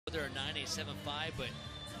They're a 9.875, but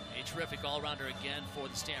a terrific all-rounder again for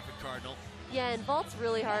the Stanford Cardinal. Yeah, and vault's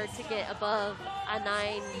really hard to get above a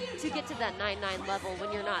 9, to get to that 9.9 level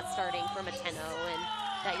when you're not starting from a 10.0, and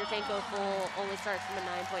that your tank go full only starts from a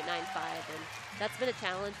 9.95, and that's been a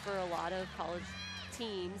challenge for a lot of college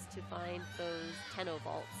teams to find those 10.0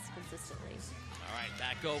 vaults consistently. All right,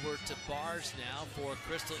 back over to bars now for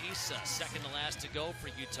Cristal Issa, second to last to go for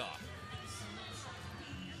Utah.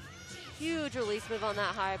 Huge release move on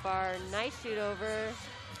that high bar. Nice shoot over.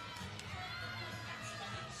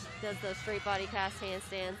 Does those straight body cast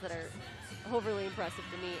handstands that are overly impressive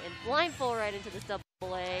to me. And blind full right into this double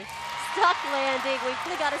A. Stuck landing. We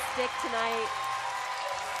could have got a stick tonight.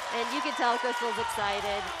 And you can tell Cristal's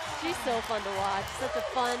excited. She's so fun to watch. Such a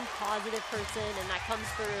fun, positive person, and that comes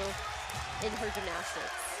through in her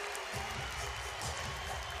gymnastics.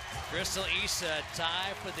 Cristal Issa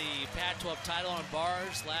tied for the Pac-12 title on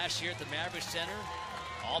bars last year at the Maverick Center.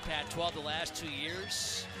 All Pac-12 the last 2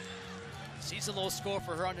 years. Season low score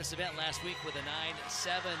for her on this event last week with a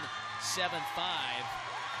 9.775.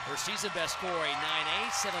 Her season best score, a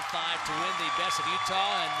 9.875 to win the Best of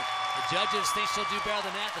Utah, and the judges think she'll do better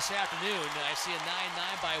than that this afternoon. I see a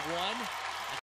 9.9 by 1.